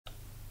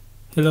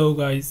Hello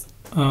guys,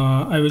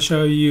 I will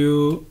show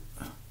you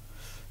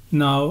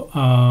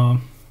now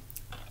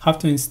how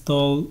to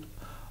install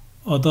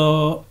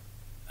other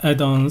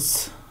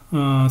add-ons,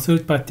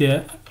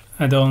 third-party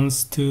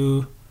add-ons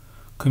to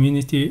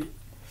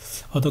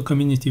Odoo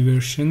community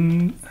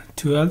version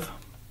 12,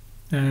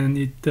 and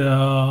it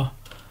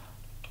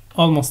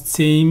almost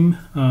same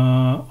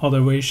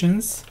other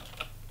versions.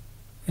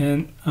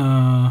 And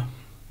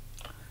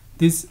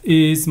this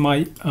is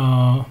my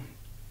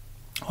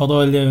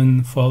Odoo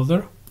 11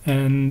 folder,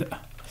 and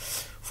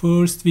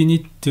first we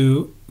need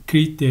to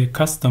create the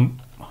custom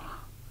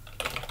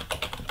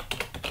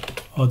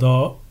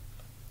Odoo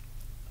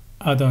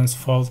add-ons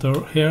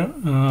folder here.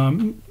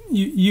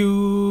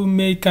 You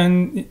may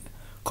can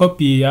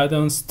copy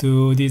add-ons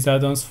to this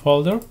add-ons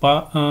folder,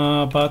 but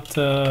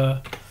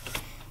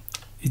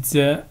it's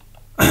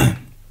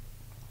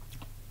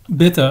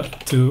better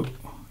to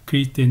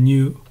create a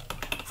new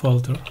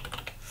folder.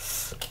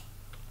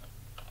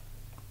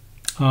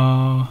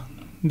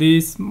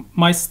 This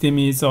my system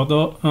is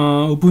Odoo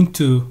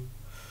Ubuntu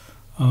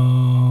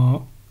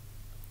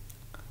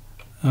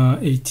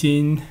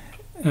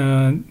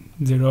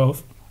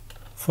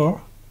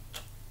 18.04.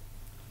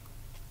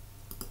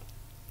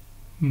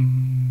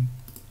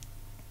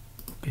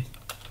 Okay.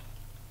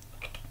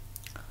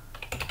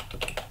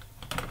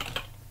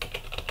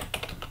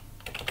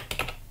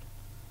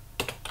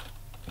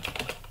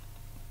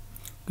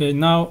 Okay,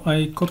 now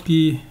I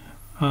copy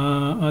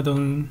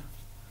add-on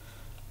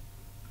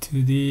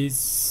to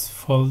this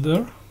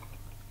folder.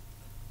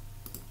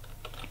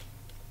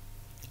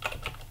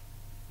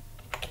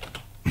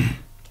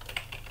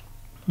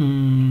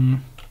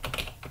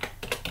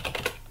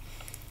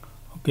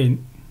 Okay,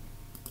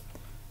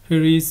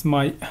 here is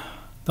my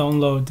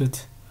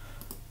downloaded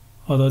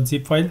Odoo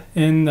zip file,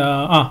 and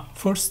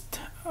first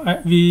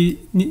we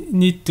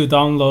need to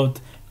download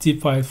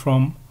zip file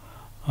from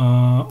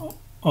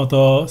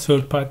Odoo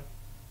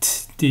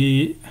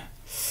third-party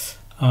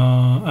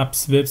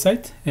apps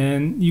website,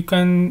 and you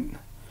can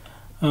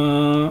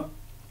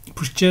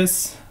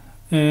purchase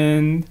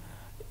and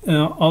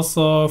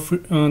also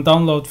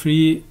download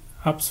free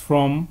apps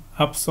from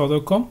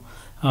apps.com.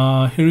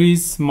 Here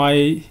is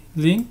my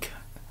link.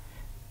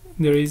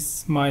 There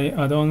is my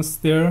add-ons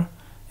there,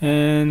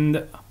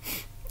 and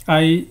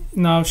I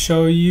now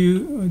show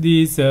you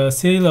this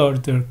sale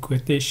order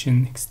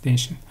quotation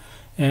extension.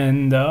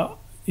 And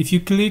if you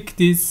click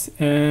this,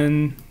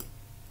 and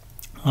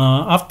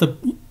after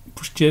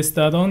purchase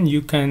the add-on,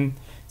 you can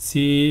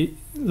see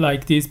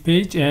like this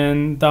page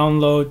and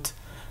download.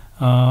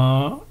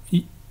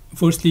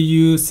 Firstly,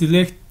 you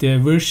select the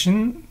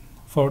version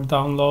for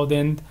download,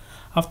 and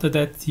after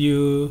that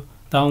you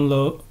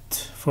download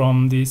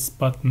from this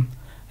button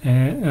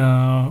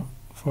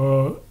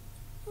for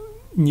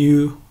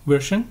new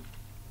version.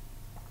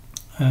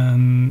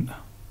 And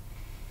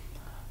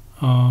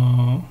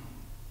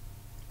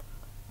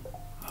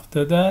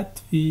after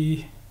that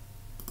we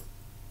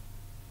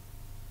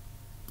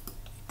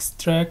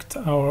extract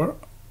our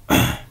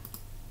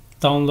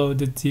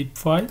downloaded zip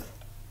file,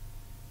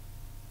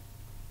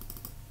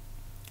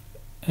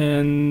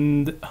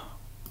 and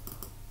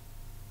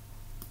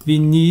we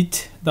need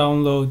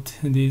download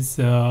this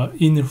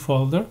inner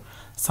folder.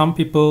 Some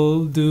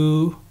people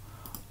do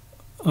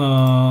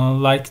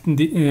like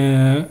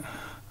the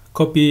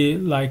copy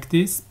like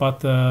this, but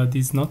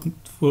this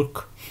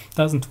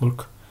doesn't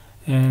work,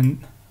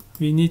 and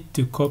we need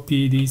to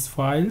copy this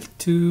file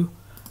to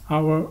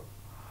our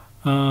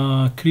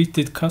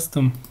created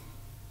custom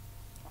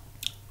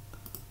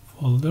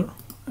folder.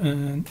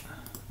 And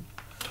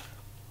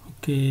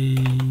okay,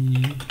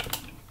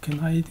 can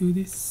I do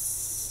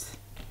this?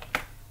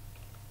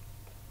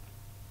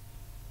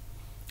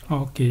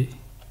 Okay,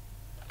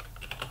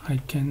 I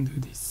can do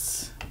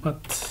this,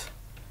 but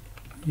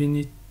we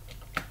need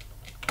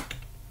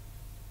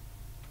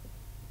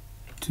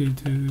to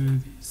do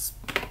this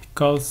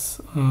because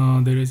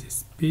there is a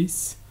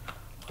space,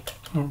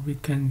 or we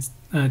can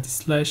add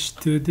slash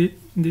to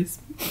this,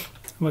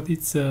 but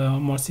it's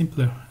more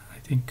simpler, I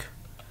think.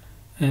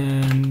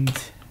 And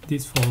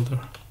this folder,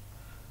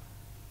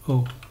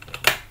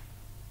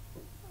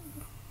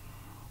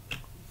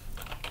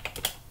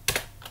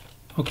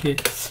 okay,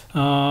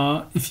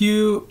 if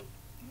you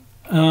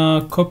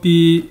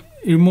copy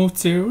remote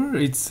server,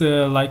 it's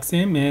like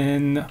same,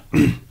 and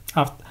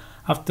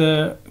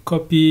after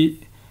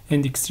copy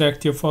and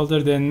extract your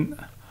folder, then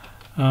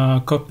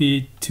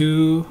copy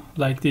to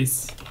like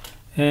this,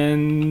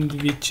 and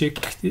we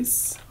check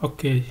this.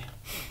 Okay,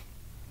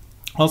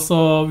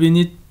 also we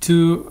need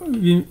to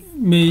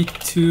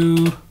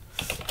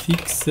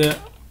fix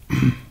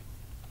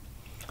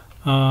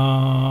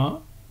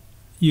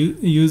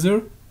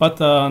user, but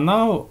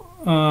now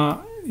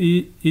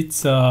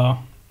it's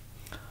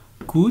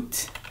good.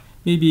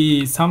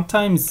 Maybe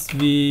sometimes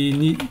we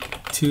need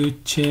to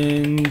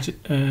change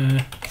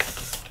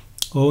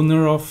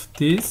owner of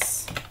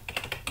this.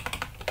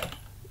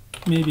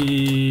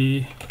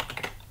 Maybe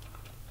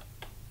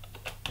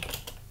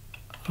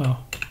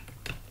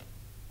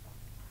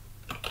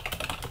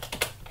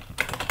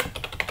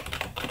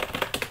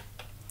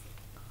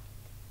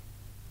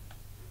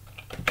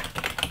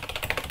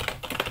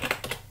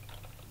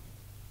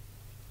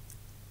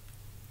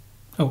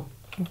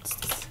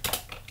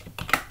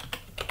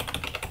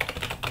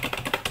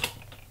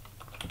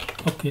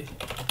Okay.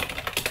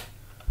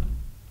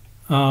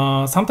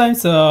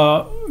 Sometimes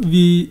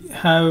we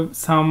have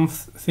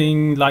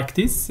something like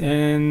this,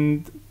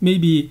 and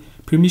maybe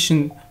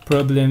permission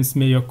problems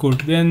may occur.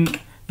 Then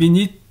we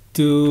need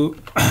to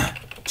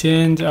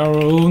change our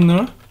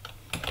owner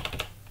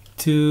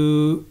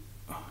to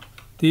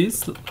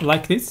this,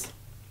 like this,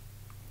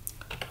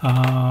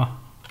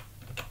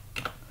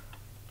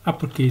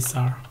 uppercase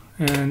R,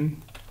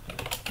 and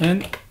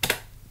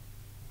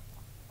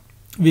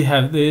we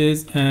have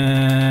this,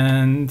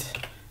 and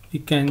we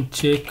can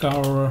check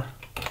our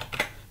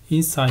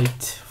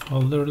inside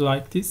folder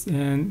like this,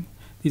 and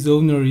this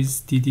owner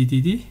is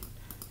ddd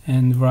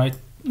and write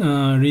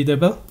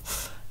readable,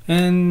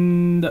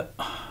 and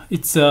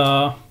it's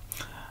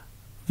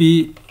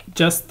we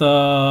just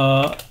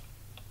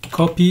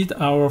copied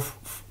our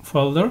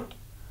folder,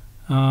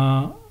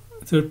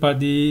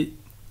 third-party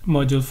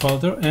module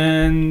folder,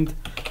 and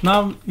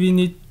now we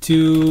need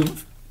to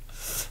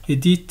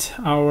edit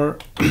our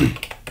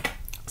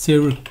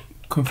server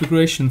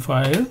configuration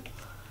file.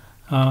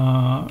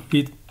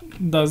 It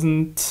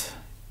doesn't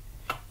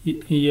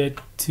yet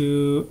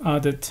to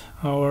added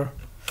our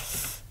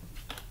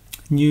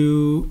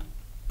new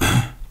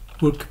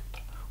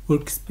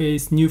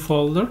workspace new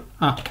folder.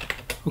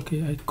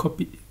 Okay, I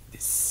copy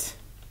this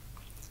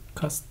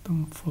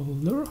custom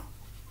folder.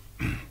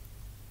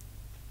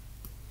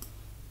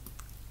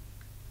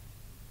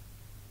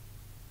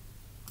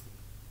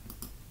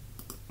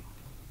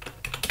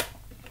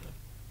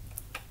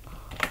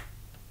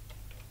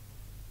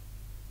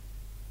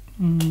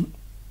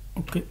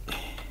 Okay.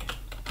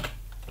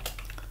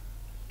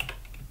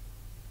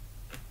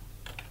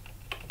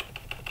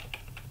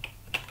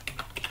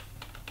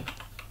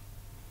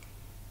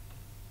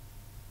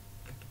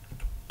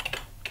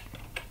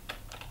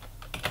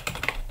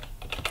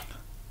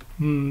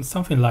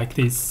 Something like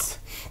this.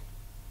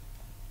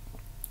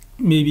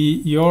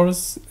 Maybe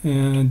yours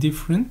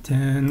different,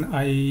 and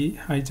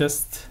I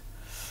just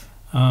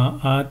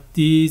add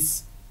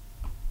these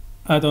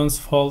add-ons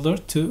folder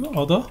to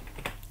Odoo,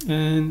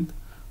 and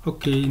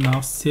okay,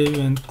 now save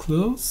and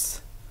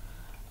close,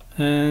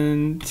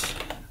 and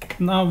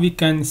now we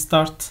can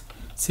start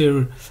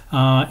server.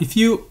 If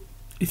you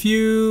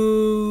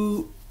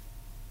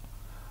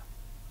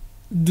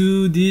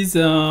do this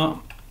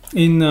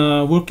in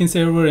working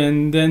server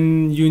and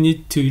then you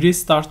need to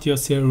restart your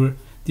server,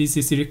 this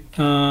is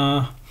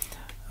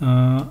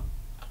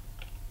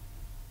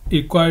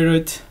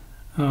required.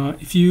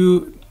 If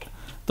you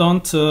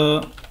don't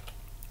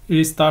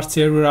restart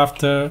server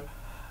after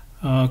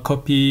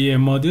copy a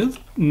module,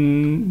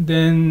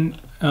 then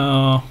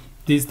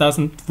this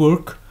doesn't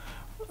work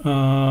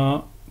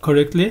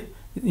correctly.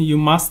 You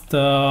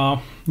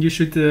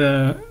should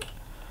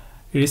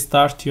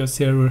restart your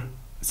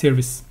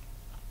service.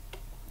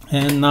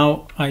 And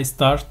now I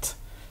start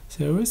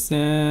service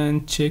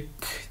and check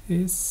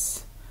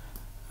this.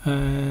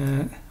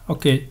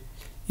 Okay,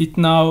 it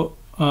now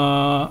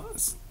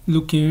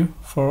looking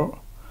for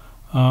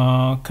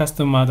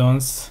custom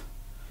add-ons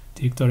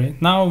directory.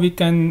 Now we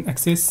can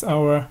access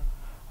our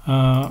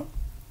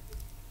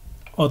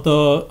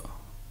Odoo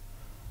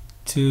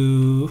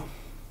to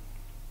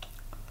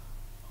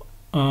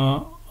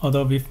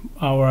Odoo with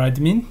our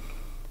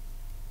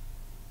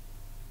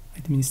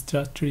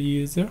administrator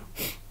user,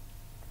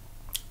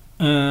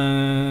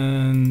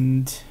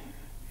 and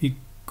we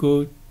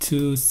go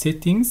to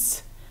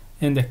settings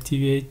and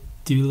activate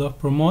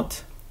developer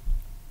mode,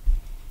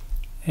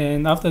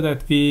 and after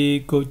that we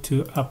go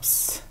to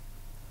apps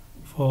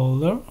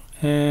folder,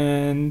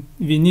 and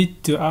we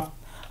need to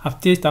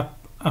update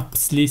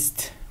apps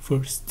list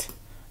first.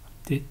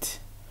 Update.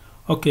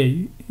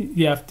 Okay,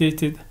 we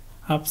updated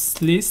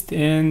apps list,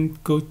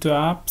 and go to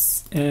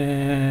apps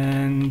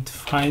and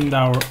find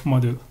our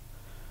module.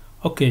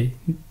 Okay,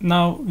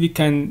 now we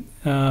can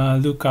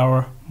look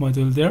our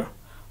module there.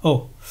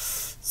 Oh,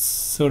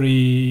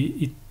 sorry,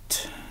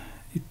 it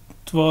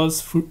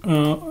was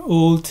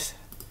old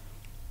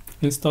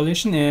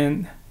installation,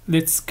 and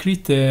let's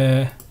create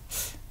a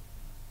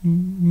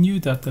new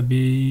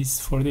database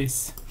for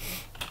this.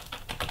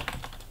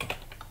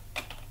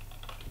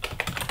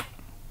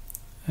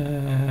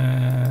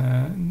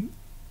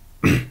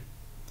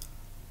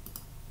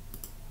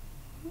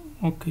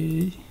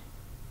 Okay,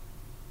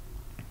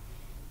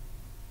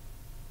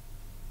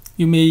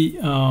 you may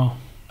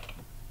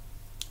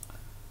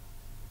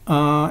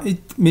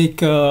it make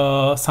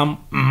some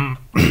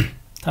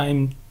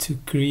time to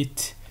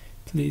create.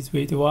 Please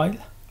wait a while.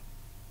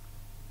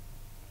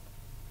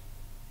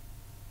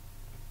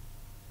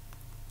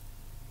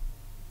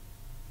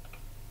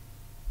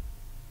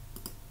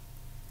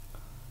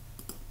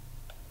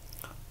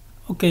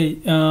 Okay,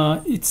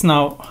 it's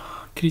now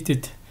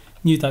created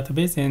new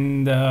database,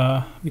 and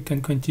we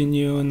can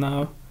continue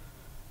now,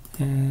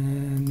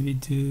 and we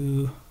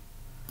do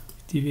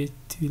activate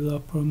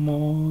developer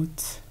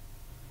mode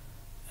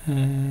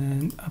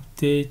and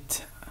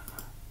update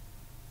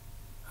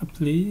app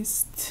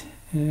list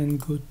and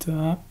go to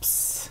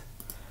apps,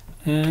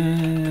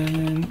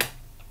 and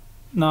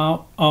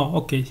now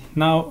okay,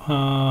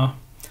 now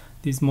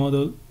this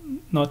module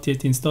not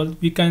yet installed,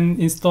 we can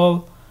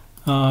install,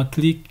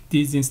 click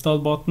this install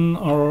button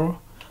or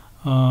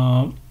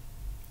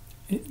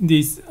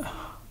this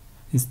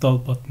install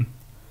button,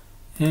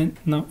 and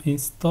now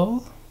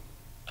install.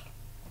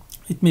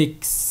 It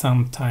makes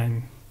some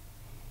time,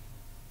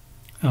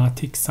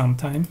 takes some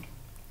time.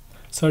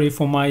 Sorry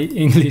for my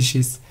English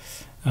is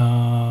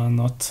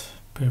not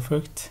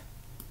perfect.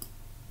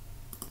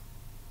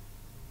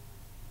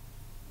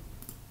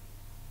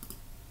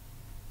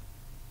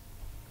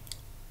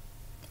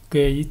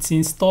 Okay, it's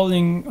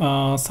installing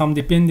some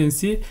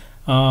dependency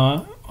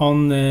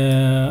on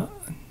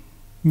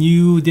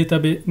new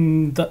database,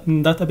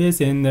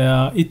 and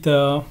it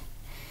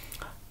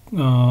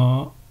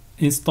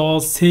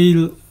installs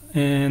sail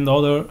and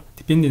other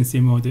dependency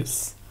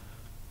modules.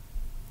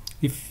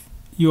 If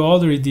you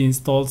already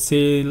installed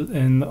sail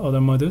and other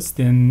modules,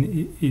 then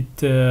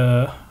it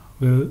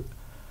will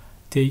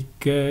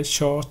take a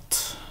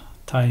short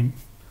time.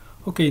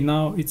 Okay,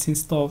 now it's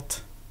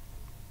installed.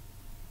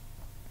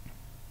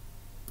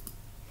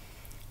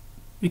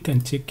 We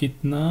can check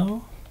it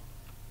now.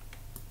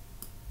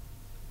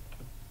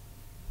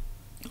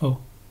 Oh,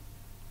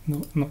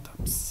 no, not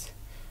apps.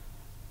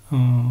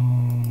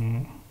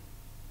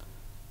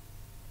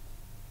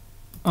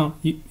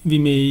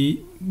 We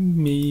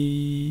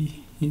may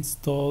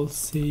install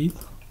sail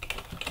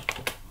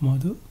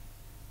module,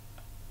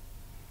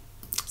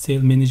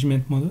 sail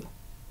management module.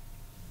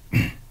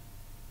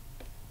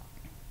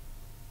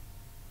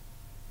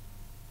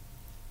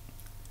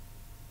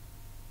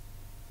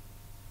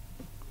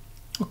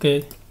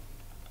 Okay,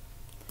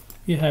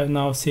 we have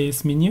now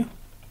sales menu,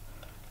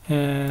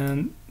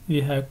 and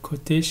we have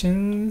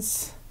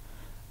quotations,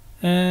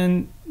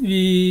 and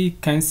we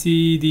can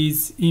see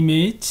this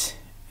image,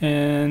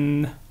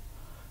 and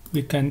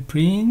we can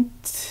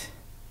print.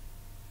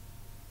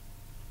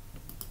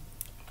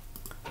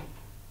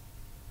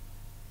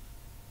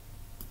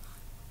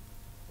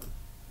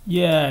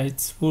 Yeah,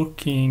 it's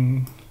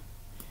working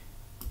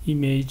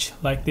image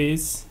like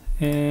this,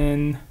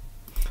 and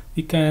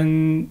we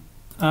can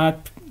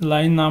add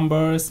line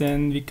numbers,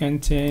 and we can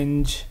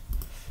change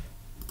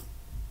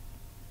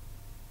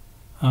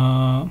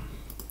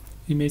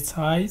image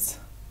size.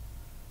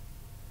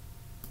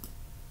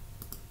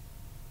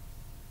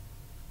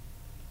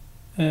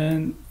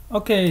 And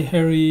okay,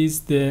 here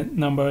is the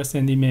numbers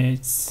and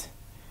images.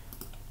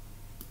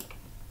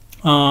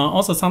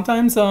 Also,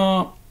 sometimes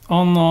on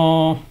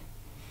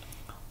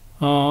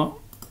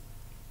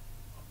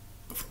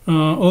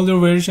older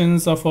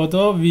versions of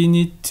Odoo, we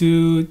need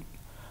to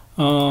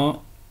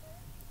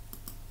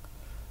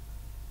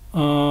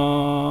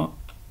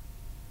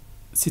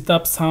set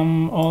up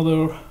some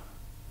other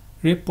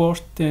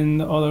report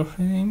and other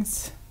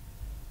things.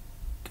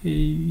 Okay,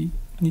 we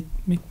need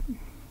make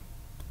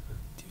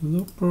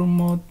developer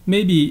mode.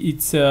 Maybe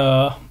it's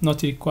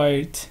not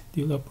required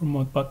developer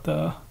mode, but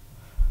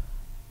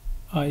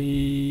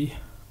I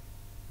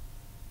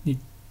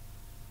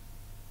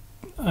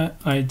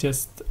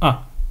just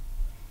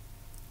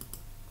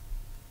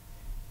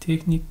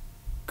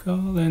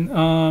technical,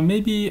 and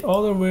maybe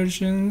other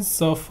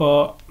versions of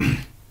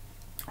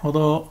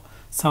although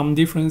some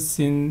difference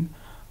in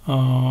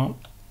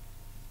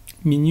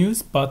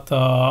menus, but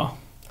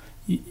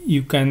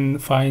you can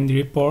find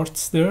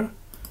reports there,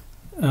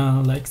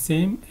 like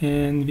same,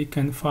 and we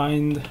can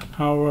find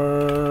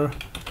our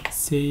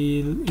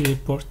sale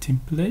report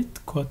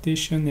template,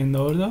 quotation and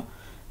order,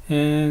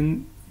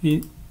 and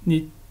we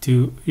need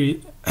to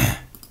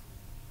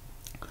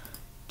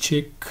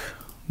check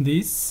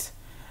this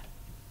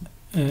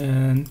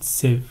and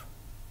save.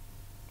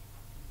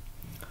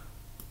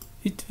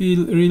 It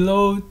will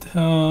reload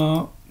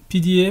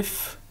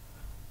PDF.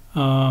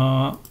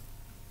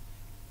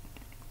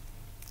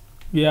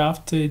 We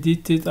have to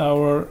edit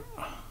our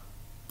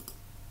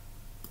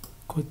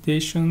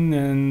quotation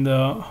and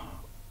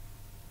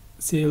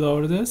sale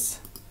orders.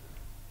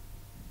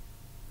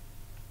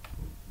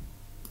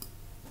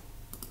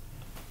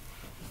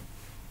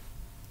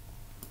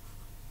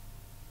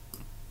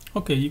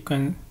 Okay, you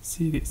can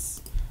see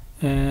this,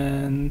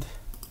 and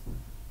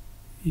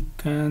we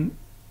can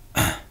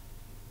add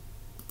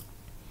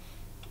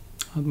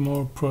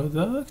more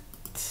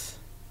product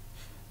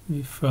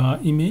with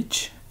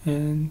image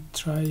and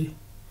try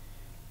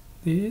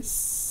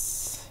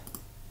this.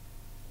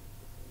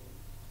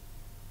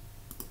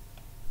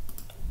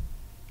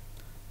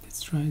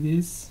 Let's try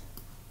this.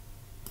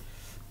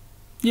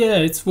 Yeah,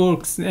 it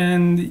works,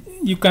 and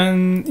you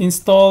can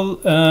install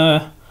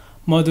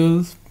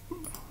modules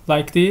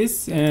like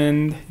this.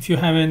 And if you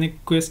have any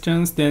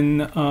questions,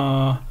 then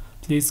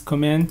please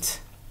comment,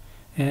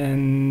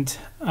 and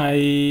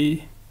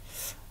I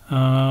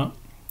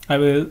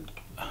will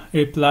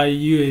reply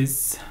you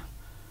as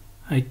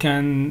I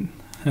can.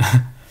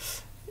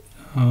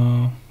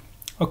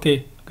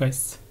 Okay,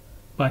 guys,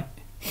 bye.